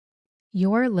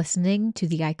You're listening to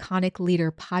the Iconic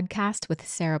Leader podcast with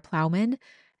Sarah Plowman,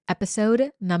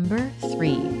 episode number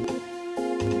 3.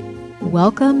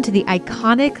 Welcome to the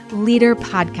Iconic Leader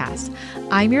podcast.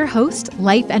 I'm your host,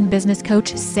 life and business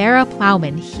coach Sarah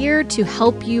Plowman, here to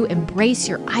help you embrace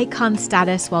your icon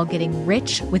status while getting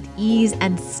rich with ease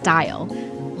and style.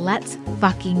 Let's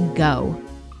fucking go.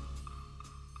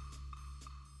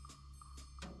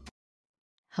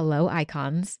 Hello,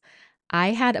 icons.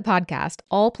 I had a podcast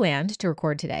all planned to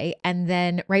record today. And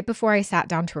then right before I sat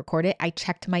down to record it, I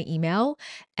checked my email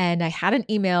and I had an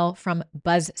email from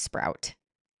Buzzsprout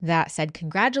that said,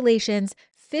 "Congratulations,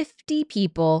 50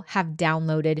 people have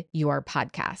downloaded your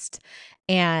podcast."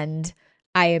 And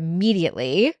I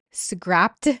immediately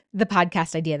scrapped the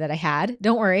podcast idea that I had.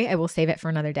 Don't worry, I will save it for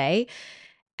another day.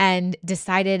 And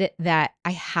decided that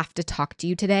I have to talk to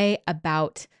you today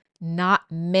about not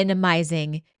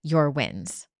minimizing your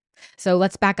wins. So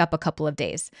let's back up a couple of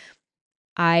days.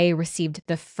 I received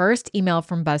the first email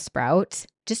from Buzzsprout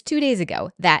just 2 days ago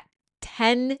that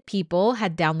 10 people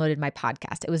had downloaded my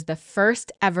podcast. It was the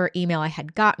first ever email I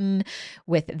had gotten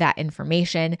with that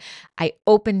information. I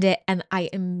opened it and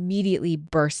I immediately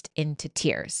burst into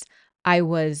tears. I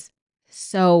was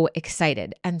so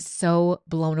excited and so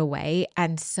blown away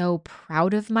and so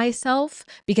proud of myself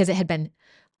because it had been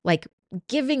like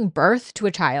giving birth to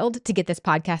a child to get this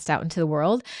podcast out into the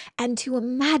world. And to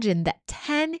imagine that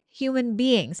 10 human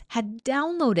beings had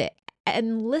downloaded it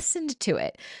and listened to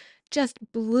it just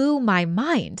blew my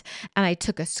mind. And I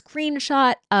took a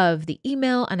screenshot of the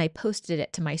email and I posted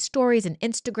it to my stories and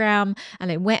Instagram.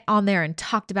 And I went on there and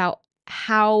talked about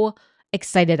how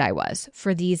excited I was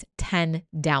for these 10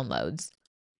 downloads.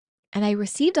 And I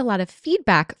received a lot of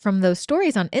feedback from those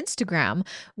stories on Instagram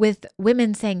with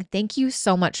women saying, "Thank you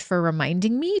so much for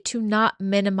reminding me to not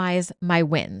minimize my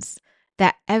wins,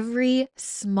 that every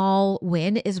small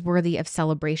win is worthy of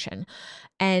celebration."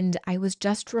 And I was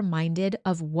just reminded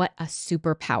of what a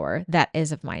superpower that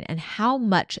is of mine and how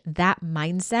much that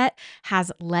mindset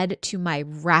has led to my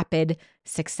rapid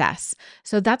success.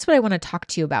 So that's what I want to talk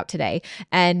to you about today.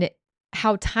 And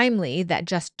how timely that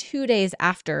just 2 days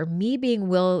after me being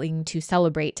willing to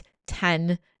celebrate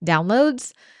 10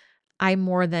 downloads, I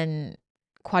more than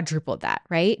quadrupled that,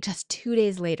 right? Just 2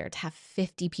 days later to have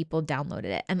 50 people downloaded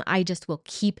it. And I just will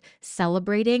keep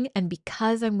celebrating. And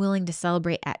because I'm willing to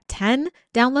celebrate at 10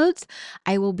 downloads,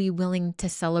 I will be willing to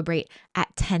celebrate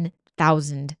at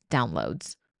 10,000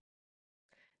 downloads.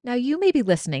 Now, you may be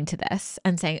listening to this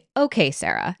and saying, "Okay,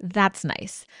 Sarah, that's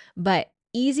nice, but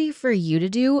easy for you to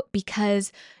do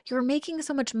because you're making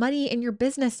so much money in your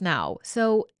business now.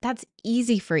 So that's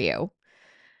easy for you."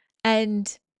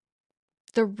 And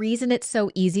the reason it's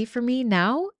so easy for me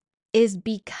now is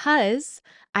because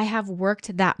I have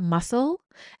worked that muscle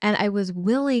and I was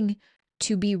willing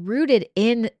to be rooted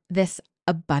in this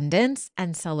abundance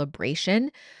and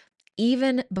celebration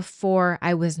even before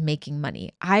I was making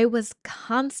money. I was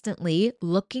constantly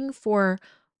looking for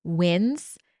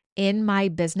wins in my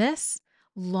business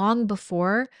long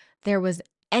before there was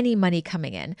any money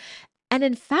coming in. And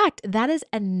in fact, that is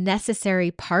a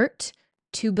necessary part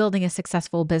to building a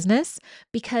successful business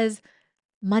because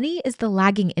money is the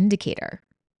lagging indicator.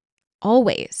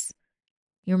 Always.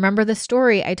 You remember the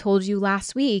story I told you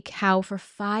last week, how for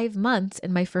 5 months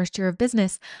in my first year of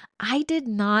business, I did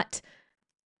not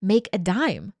make a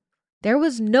dime. There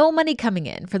was no money coming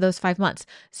in for those 5 months.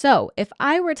 So if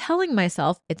I were telling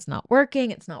myself it's not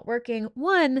working,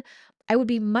 one, I would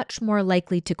be much more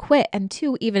likely to quit. And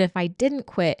two, even if I didn't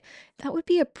quit, that would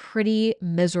be a pretty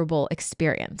miserable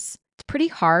experience. It's pretty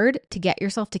hard to get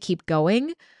yourself to keep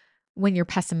going when you're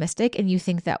pessimistic and you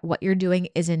think that what you're doing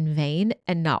is in vain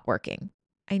and not working.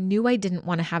 I knew I didn't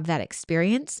want to have that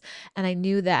experience. And I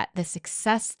knew that the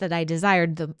success that I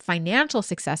desired, the financial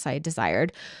success I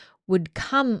desired, would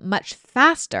come much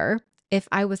faster if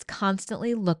I was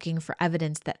constantly looking for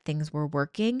evidence that things were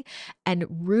working and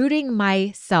rooting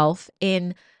myself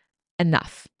in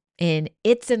enough, in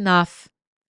it's enough,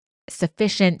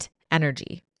 sufficient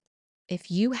energy. If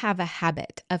you have a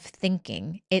habit of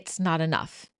thinking it's not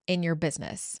enough in your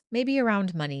business, maybe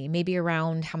around money, maybe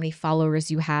around how many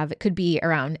followers you have, it could be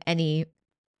around any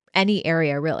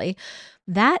area really,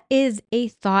 that is a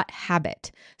thought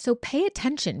habit. So pay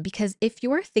attention, because if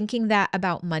you're thinking that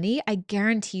about money, I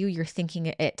guarantee you're thinking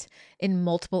it in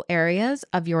multiple areas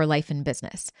of your life and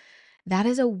business. That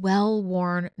is a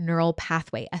well-worn neural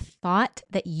pathway, a thought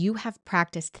that you have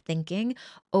practiced thinking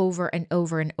over and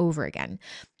over and over again.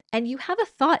 And you have a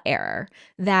thought error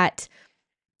that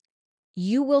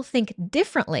you will think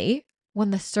differently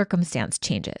when the circumstance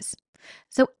changes.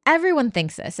 So everyone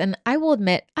thinks this, and I will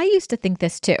admit, I used to think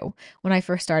this too when I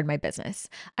first started my business.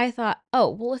 I thought, oh,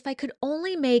 well, if I could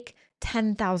only make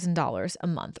 $10,000 a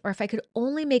month, or if I could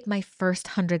only make my first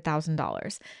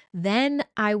 $100,000, then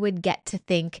I would get to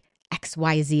think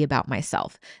XYZ about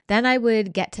myself. Then I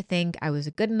would get to think I was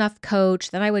a good enough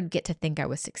coach. Then I would get to think I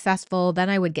was successful. Then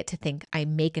I would get to think I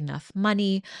make enough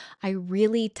money. I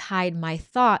really tied my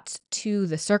thoughts to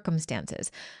the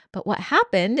circumstances. But what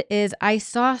happened is I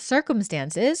saw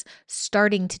circumstances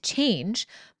starting to change,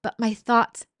 but my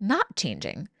thoughts not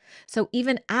changing. So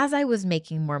even as I was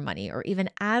making more money, or even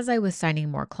as I was signing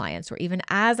more clients, or even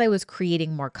as I was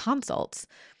creating more consults,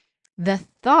 the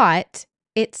thought,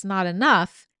 it's not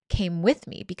enough, came with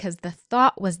me because the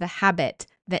thought was the habit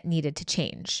that needed to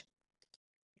change.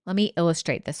 Let me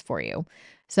illustrate this for you.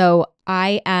 So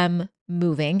I am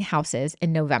moving houses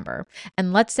in November.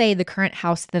 And let's say the current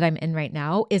house that I'm in right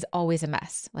now is always a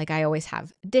mess. Like I always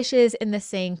have dishes in the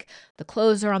sink, the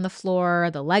clothes are on the floor,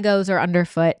 the Legos are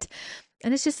underfoot,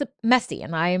 and it's just messy.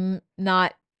 And I'm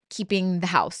not keeping the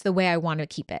house the way I want to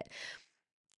keep it.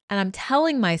 And I'm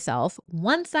telling myself,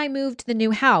 once I move to the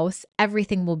new house,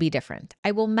 everything will be different.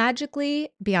 I will magically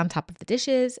be on top of the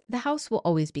dishes. The house will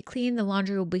always be clean. The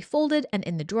laundry will be folded and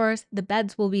in the drawers. The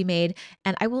beds will be made.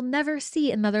 And I will never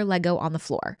see another Lego on the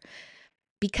floor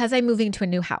because I'm moving to a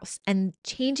new house. And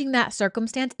changing that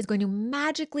circumstance is going to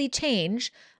magically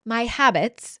change my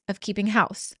habits of keeping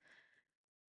house.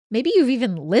 Maybe you've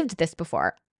even lived this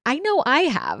before. I know I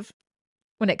have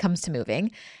when it comes to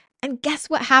moving. And guess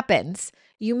what happens?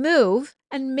 You move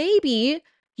and maybe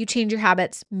you change your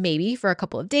habits, maybe for a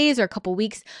couple of days or a couple of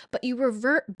weeks, but you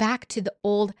revert back to the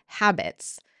old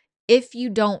habits if you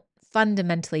don't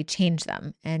fundamentally change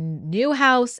them. And new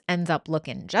house ends up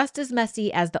looking just as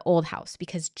messy as the old house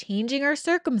because changing our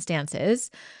circumstances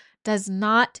does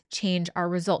not change our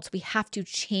results. We have to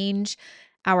change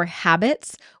our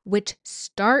habits, which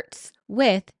starts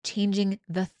with changing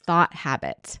the thought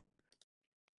habit.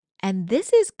 And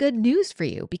this is good news for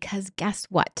you because guess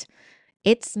what?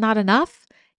 It's not enough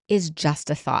is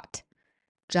just a thought,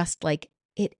 just like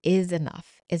it is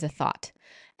enough is a thought.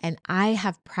 And I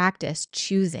have practiced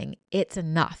choosing it's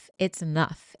enough, it's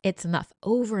enough, it's enough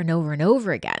over and over and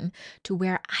over again to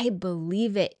where I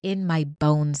believe it in my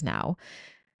bones now.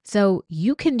 So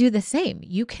you can do the same.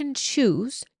 You can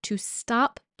choose to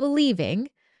stop believing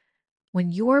when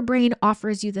your brain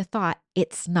offers you the thought,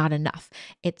 it's not enough.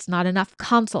 It's not enough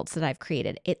consults that I've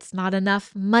created. It's not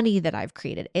enough money that I've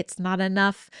created. It's not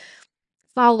enough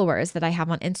followers that I have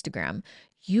on Instagram.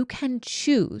 You can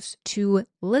choose to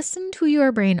listen to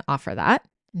your brain offer that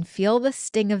and feel the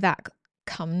sting of that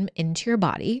come into your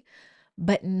body,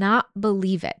 but not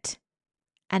believe it.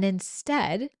 And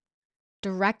instead,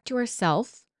 direct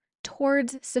yourself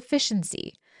towards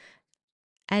sufficiency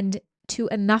and to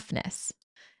enoughness.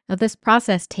 Now, this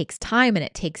process takes time and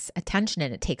it takes attention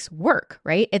and it takes work,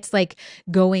 right? It's like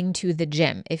going to the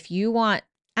gym. If you want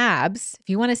abs, if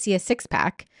you want to see a six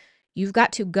pack, you've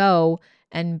got to go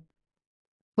and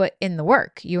put in the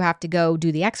work. You have to go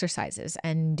do the exercises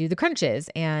and do the crunches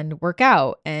and work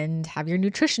out and have your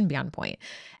nutrition be on point.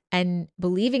 And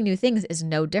believing new things is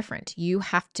no different. You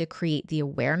have to create the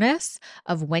awareness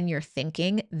of when you're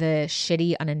thinking the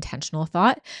shitty, unintentional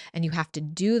thought, and you have to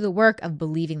do the work of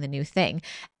believing the new thing.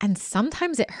 And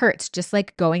sometimes it hurts, just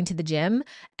like going to the gym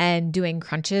and doing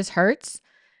crunches hurts.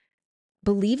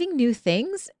 Believing new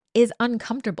things is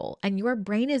uncomfortable, and your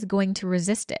brain is going to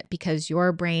resist it because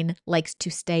your brain likes to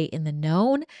stay in the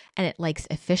known and it likes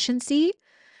efficiency.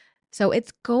 So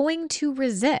it's going to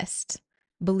resist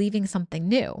believing something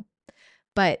new,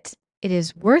 but it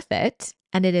is worth it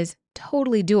and it is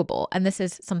totally doable. And this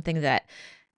is something that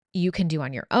you can do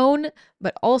on your own,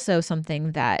 but also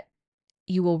something that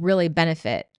you will really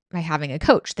benefit by having a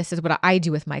coach. This is what I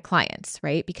do with my clients,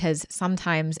 right? Because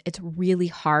sometimes it's really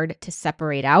hard to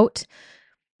separate out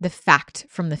the fact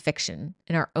from the fiction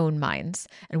in our own minds.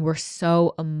 And we're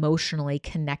so emotionally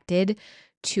connected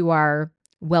to our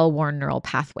well-worn neural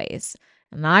pathways.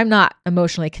 And I'm not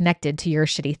emotionally connected to your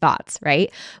shitty thoughts,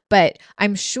 right? But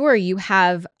I'm sure you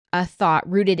have a thought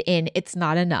rooted in it's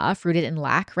not enough, rooted in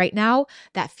lack right now,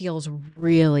 that feels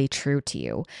really true to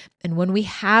you. And when we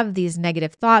have these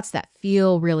negative thoughts that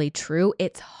feel really true,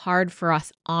 it's hard for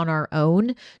us on our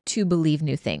own to believe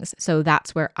new things. So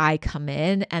that's where I come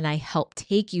in and I help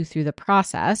take you through the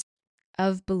process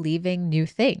of believing new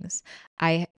things.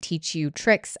 I teach you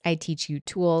tricks, I teach you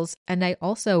tools, and I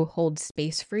also hold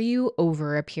space for you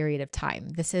over a period of time.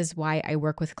 This is why I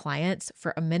work with clients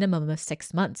for a minimum of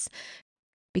 6 months.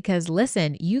 Because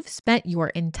listen, you've spent your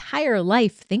entire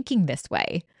life thinking this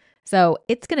way. So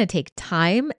it's going to take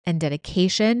time and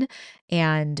dedication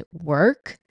and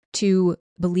work to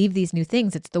believe these new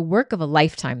things. It's the work of a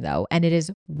lifetime, though, and it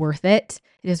is worth it.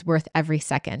 It is worth every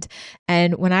second.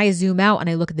 And when I zoom out and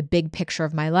I look at the big picture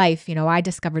of my life, I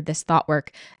discovered this thought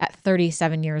work at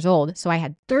 37 years old. So I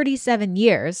had 37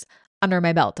 years under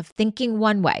my belt of thinking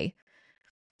one way,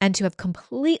 and to have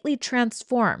completely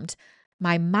transformed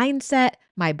my mindset,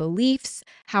 my beliefs,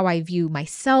 how I view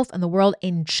myself and the world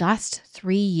in just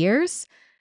 3 years,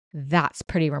 that's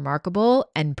pretty remarkable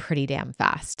and pretty damn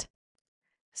fast.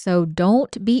 So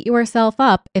don't beat yourself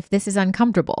up if this is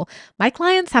uncomfortable. My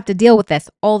clients have to deal with this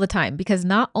all the time because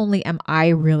not only am I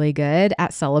really good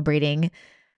at celebrating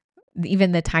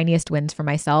even the tiniest wins for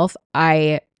myself,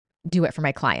 I do it for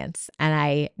my clients and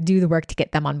I do the work to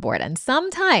get them on board. And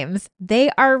sometimes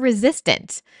they are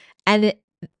resistant and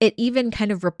it even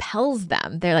kind of repels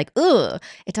them. They're like, ugh,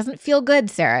 it doesn't feel good,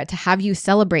 Sarah, to have you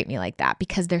celebrate me like that,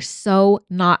 because they're so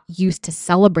not used to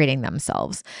celebrating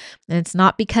themselves. And it's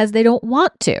not because they don't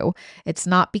want to. It's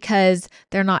not because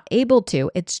they're not able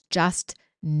to. It's just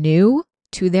new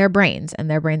to their brains, and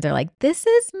their brains are like, this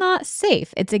is not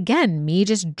safe. It's again, me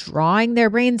just drawing their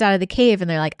brains out of the cave, and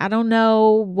they're like, I don't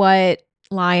know what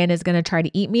lion is going to try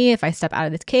to eat me. If I step out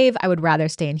of this cave, I would rather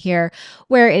stay in here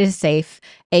where it is safe,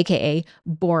 AKA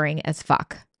boring as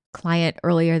fuck. Client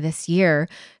earlier this year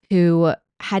who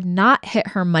had not hit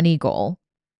her money goal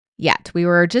yet. We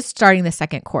were just starting the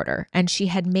second quarter and she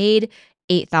had made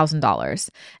 $8,000,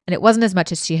 and it wasn't as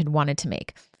much as she had wanted to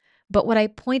make. But what I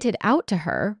pointed out to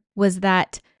her was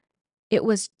that it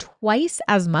was twice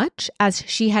as much as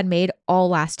she had made all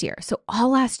last year. So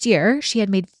all last year, she had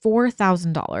made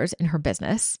 $4,000 in her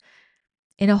business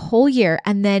in a whole year.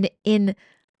 And then in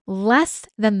less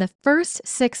than the first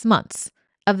 6 months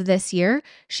of this year,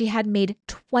 she had made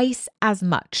twice as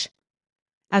much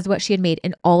as what she had made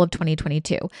in all of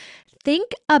 2022.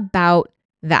 Think about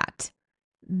that.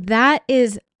 That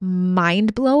is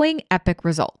mind-blowing, epic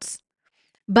results.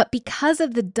 But because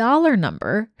of the dollar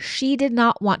number, she did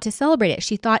not want to celebrate it.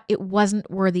 She thought it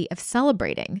wasn't worthy of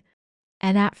celebrating.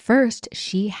 And at first,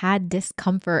 she had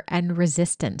discomfort and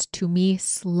resistance to me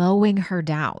slowing her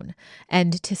down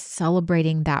and to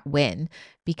celebrating that win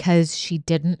because she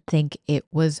didn't think it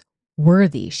was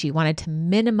worthy. She wanted to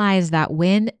minimize that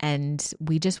win, and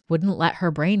we just wouldn't let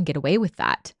her brain get away with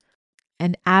that.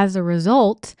 And as a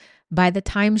result, by the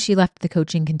time she left the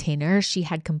coaching container, she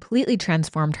had completely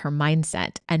transformed her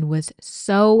mindset and was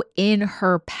so in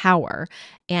her power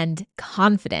and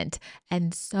confident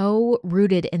and so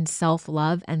rooted in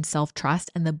self-love and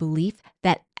self-trust and the belief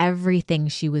that everything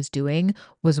she was doing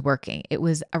was working. It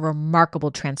was a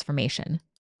remarkable transformation.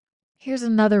 Here's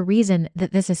another reason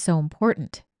that this is so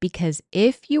important, because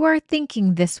if you are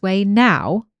thinking this way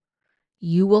now,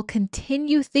 you will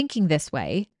continue thinking this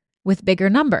way with bigger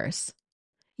numbers.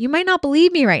 You might not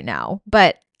believe me right now,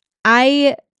 but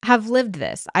I have lived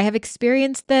this. I have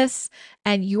experienced this,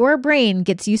 and your brain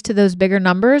gets used to those bigger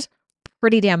numbers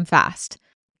pretty damn fast.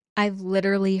 I've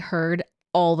literally heard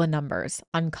all the numbers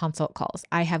on consult calls.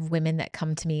 I have women that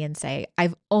come to me and say,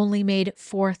 I've only made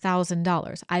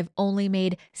 $4,000. I've only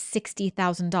made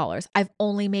 $60,000. I've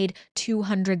only made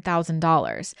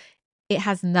 $200,000. It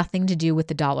has nothing to do with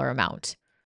the dollar amount.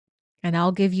 And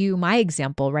I'll give you my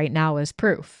example right now as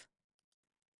proof.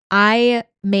 I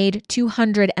made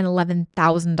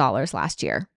 $211,000 last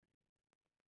year.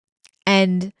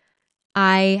 And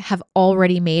I have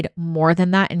already made more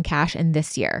than that in cash in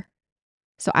this year.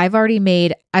 So I've already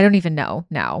made, I don't even know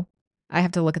now. I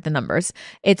have to look at the numbers.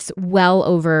 It's well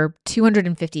over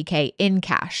 $250K in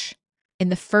cash in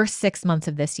the first 6 months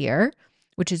of this year,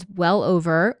 which is well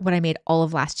over what I made all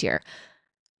of last year.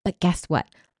 But guess what?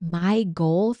 My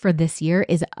goal for this year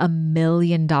is $1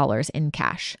 million in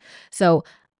cash. So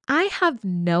I have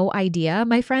no idea,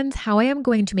 my friends, how I am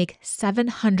going to make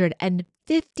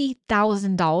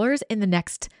 $750,000 in the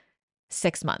next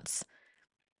 6 months.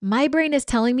 My brain is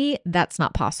telling me that's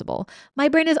not possible. My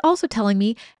brain is also telling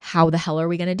me, how the hell are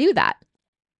we going to do that?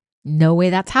 No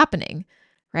way that's happening,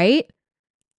 right?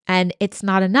 And it's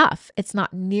not enough. It's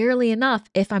not nearly enough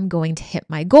if I'm going to hit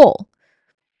my goal.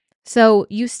 So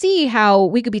you see how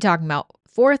we could be talking about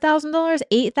 $4,000,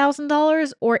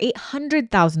 $8,000, or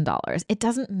 $800,000. It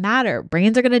doesn't matter.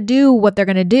 Brains are going to do what they're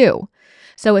going to do.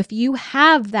 So if you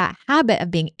have that habit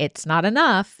of being, it's not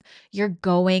enough, you're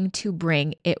going to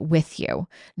bring it with you,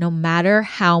 no matter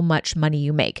how much money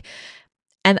you make.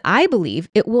 And I believe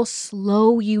it will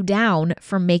slow you down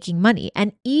from making money.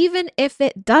 And even if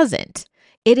it doesn't,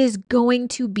 it is going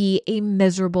to be a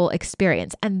miserable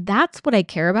experience. And that's what I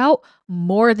care about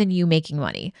more than you making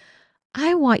money.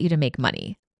 I want you to make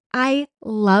money. I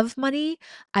love money.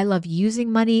 I love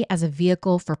using money as a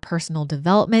vehicle for personal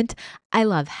development. I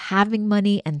love having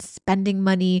money and spending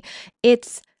money.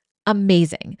 It's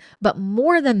amazing. But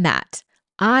more than that,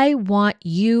 I want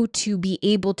you to be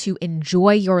able to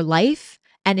enjoy your life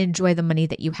and enjoy the money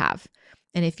that you have.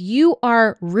 And if you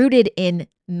are rooted in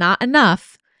not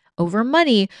enough over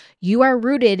money, you are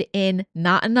rooted in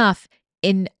not enough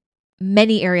in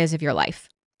many areas of your life.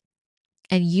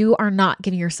 And you are not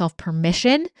giving yourself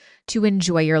permission to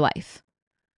enjoy your life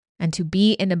and to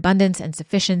be in abundance and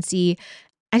sufficiency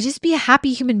and just be a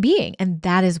happy human being. And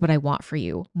that is what I want for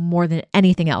you more than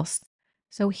anything else.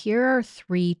 So, here are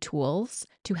 3 tools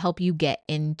to help you get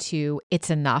into it's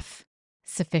enough,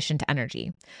 sufficient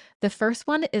energy. The first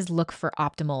one is look for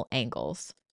optimal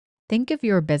angles. Think of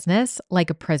your business like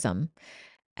a prism,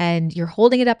 and you're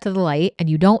holding it up to the light and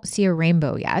you don't see a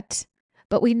rainbow yet,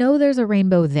 but we know there's a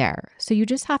rainbow there. So you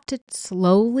just have to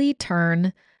slowly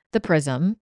turn the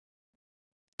prism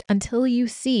until you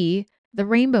see the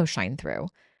rainbow shine through.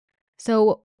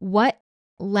 So, what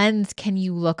lens can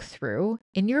you look through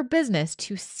in your business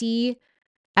to see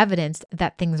evidence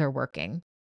that things are working?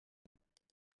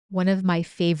 One of my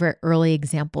favorite early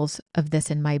examples of this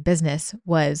in my business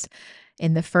was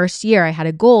in the first year, I had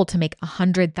a goal to make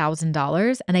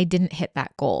 $100,000 and I didn't hit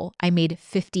that goal. I made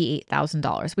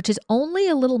 $58,000, which is only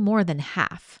a little more than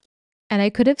half. And I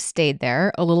could have stayed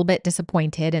there a little bit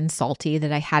disappointed and salty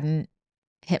that I hadn't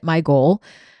hit my goal,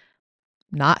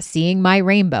 not seeing my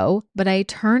rainbow, but I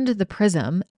turned the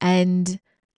prism and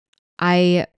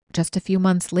I just a few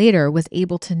months later was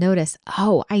able to notice,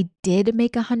 oh, I did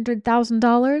make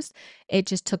 $100,000. It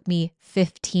just took me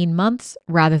 15 months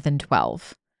rather than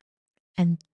 12.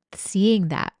 And seeing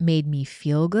that made me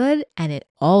feel good. And it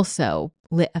also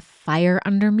lit a fire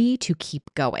under me to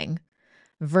keep going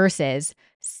versus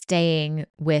staying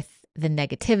with the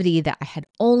negativity that I had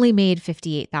only made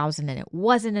 58,000 and it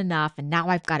wasn't enough. And now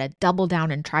I've got to double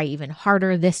down and try even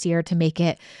harder this year to make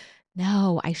it.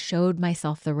 No, I showed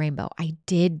myself the rainbow. I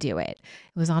did do it.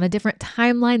 It was on a different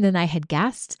timeline than I had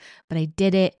guessed, but I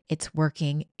did it. It's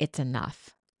working. It's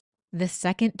enough. The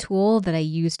second tool that I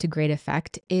use to great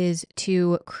effect is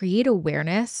to create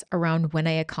awareness around when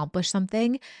I accomplish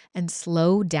something and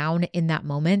slow down in that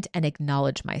moment and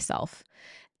acknowledge myself.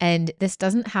 And this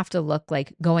doesn't have to look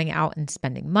like going out and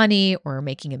spending money or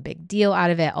making a big deal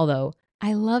out of it, although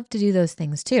I love to do those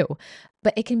things too.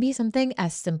 But it can be something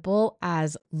as simple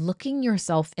as looking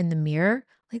yourself in the mirror.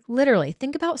 Like literally,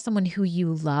 think about someone who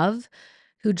you love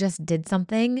who just did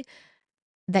something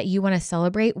that you want to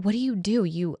celebrate. What do?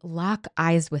 You lock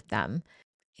eyes with them.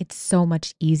 It's so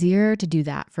much easier to do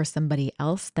that for somebody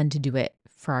else than to do it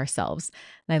for ourselves.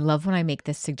 And I love when I make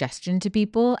this suggestion to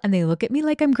people and they look at me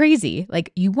like I'm crazy.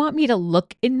 Like, you want me to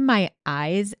look in my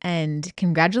eyes and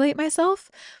congratulate myself?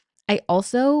 I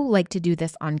also like to do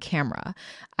this on camera.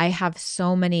 I have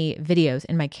so many videos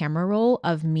in my camera roll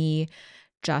of me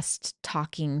just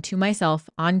talking to myself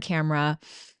on camera.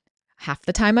 Half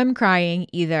the time I'm crying,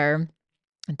 either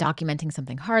documenting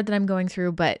something hard that I'm going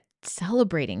through, but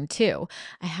celebrating too.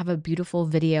 I have a beautiful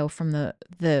video from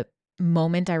the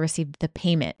moment I received the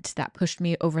payment that pushed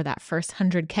me over that first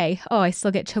 100K. Oh, I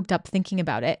still get choked up thinking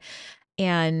about it.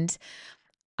 And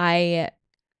I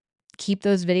keep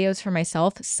those videos for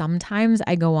myself. Sometimes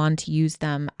I go on to use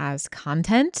them as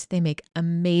content. They make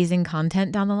amazing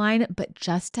content down the line, but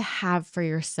just to have for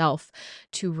yourself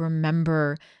to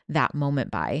remember that moment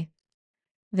by.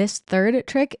 This third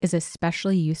trick is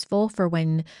especially useful for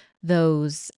when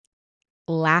those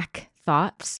lack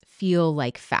thoughts feel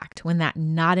like fact, when that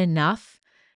not enough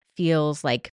feels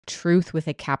like truth with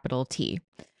a capital T.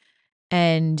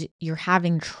 And you're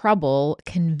having trouble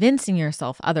convincing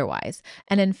yourself otherwise.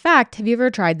 And in fact, have you ever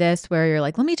tried this where you're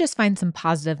like, let me just find some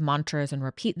positive mantras and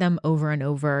repeat them over and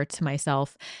over to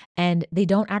myself, and they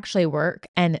don't actually work.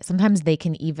 And sometimes they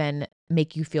can even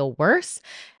make you feel worse.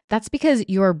 That's because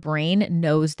your brain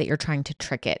knows that you're trying to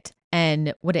trick it.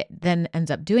 And what it then ends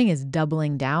up doing is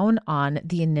doubling down on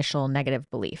the initial negative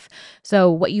belief. So,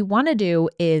 what you want to do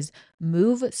is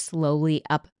move slowly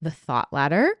up the thought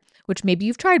ladder, which maybe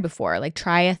you've tried before. Like,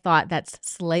 try a thought that's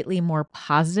slightly more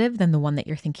positive than the one that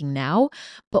you're thinking now.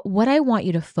 But what I want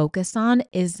you to focus on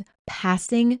is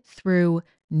passing through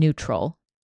neutral,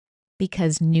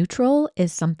 because neutral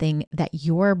is something that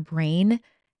your brain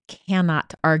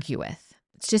cannot argue with.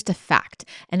 It's just a fact,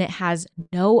 and it has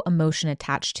no emotion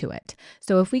attached to it.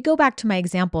 So if we go back to my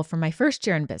example from my first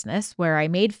year in business where I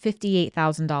made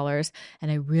 $58,000 and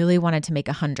I really wanted to make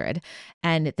 100,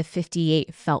 and the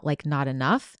 58 felt like not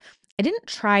enough, I didn't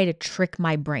try to trick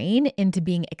my brain into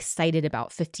being excited about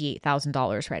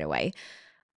 $58,000 right away.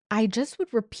 I just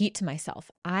would repeat to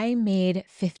myself, I made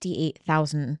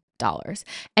 $58,000.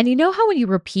 And you know how when you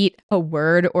repeat a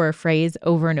word or a phrase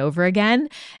over and over again,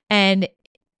 and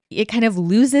it kind of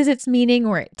loses its meaning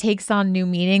or it takes on new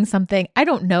meaning, something, I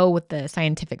don't know what the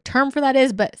scientific term for that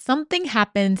is, but something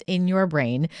happens in your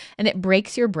brain and it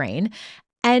breaks your brain.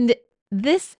 And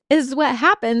this is what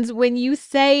happens when you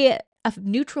say a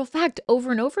neutral fact over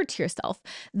and over to yourself.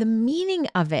 The meaning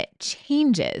of it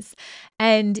changes,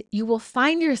 and you will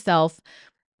find yourself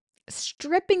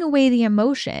stripping away the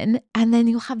emotion, and then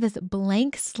you'll have this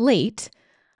blank slate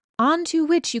onto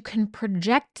which you can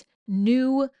project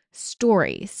new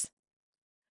stories.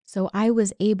 So I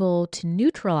was able to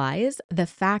neutralize the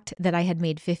fact that I had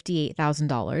made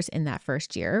 $58,000 in that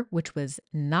first year, which was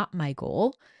not my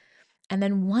goal. And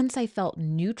then once I felt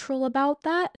neutral about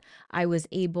that, I was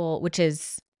able, which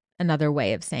is another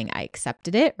way of saying I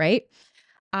accepted it, right?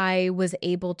 I was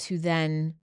able to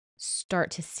then start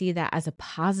to see that as a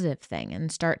positive thing and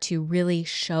start to really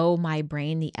show my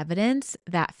brain the evidence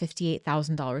that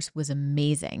 $58,000 was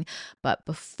amazing. But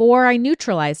before I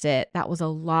neutralized it, that was a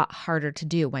lot harder to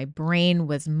do. My brain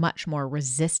was much more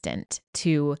resistant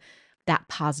to that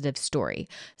positive story.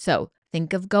 So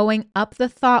think of going up the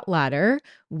thought ladder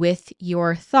with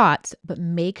your thoughts, but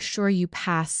make sure you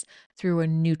pass through a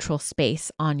neutral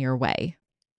space on your way.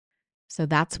 So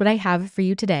that's what I have for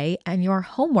you today. And your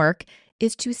homework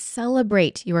is to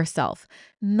celebrate yourself.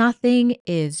 Nothing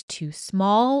is too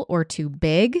small or too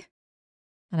big.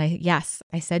 And yes,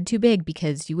 I said too big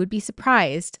because you would be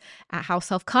surprised at how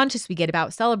self-conscious we get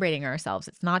about celebrating ourselves.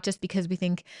 It's not just because we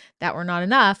think that we're not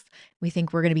enough. We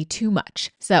think we're going to be too much.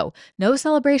 So no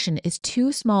celebration is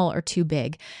too small or too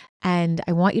big. And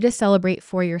I want you to celebrate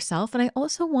for yourself. And I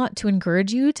also want to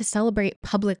encourage you to celebrate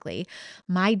publicly.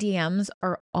 My DMs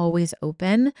are always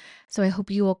open. So I hope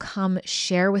you will come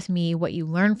share with me what you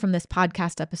learned from this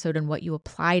podcast episode and what you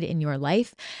applied in your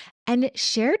life. And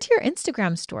share to your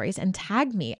Instagram stories and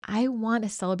tag me. I want to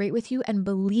celebrate with you. And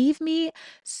believe me,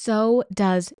 so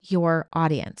does your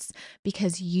audience,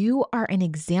 because you are an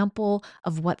example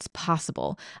of what's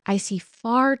possible. I see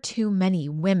far too many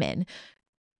women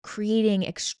creating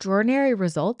extraordinary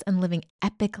results and living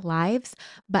epic lives,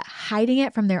 but hiding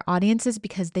it from their audiences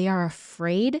because they are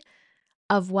afraid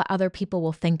of what other people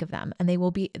will think of them. And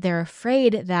they're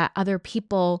afraid that other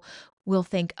people will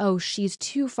think, oh, she's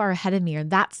too far ahead of me, or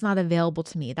that's not available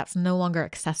to me. That's no longer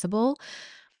accessible.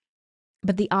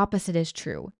 But the opposite is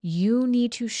true. You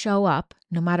need to show up,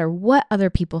 no matter what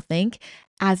other people think,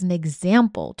 as an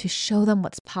example to show them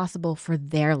what's possible for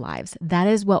their lives. That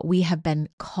is what we have been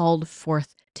called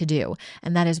forth to do.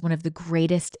 And that is one of the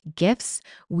greatest gifts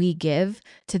we give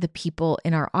to the people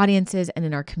in our audiences and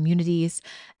in our communities.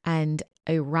 And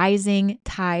a rising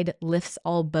tide lifts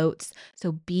all boats.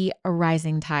 So be a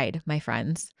rising tide, my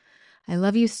friends. I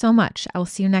love you so much. I will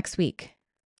see you next week.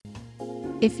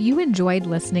 If you enjoyed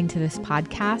listening to this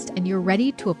podcast and you're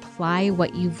ready to apply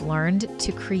what you've learned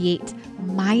to create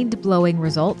mind-blowing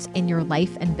results in your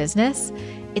life and business,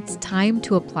 it's time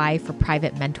to apply for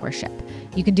private mentorship.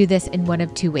 You can do this in one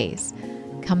of two ways.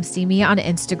 Come see me on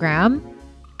Instagram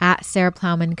at Sarah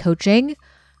Plowman Coaching,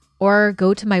 or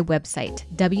go to my website,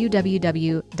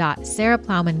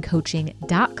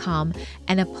 www.sarahplowmancoaching.com,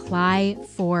 and apply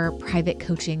for private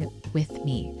coaching with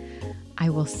me.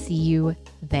 I will see you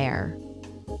there.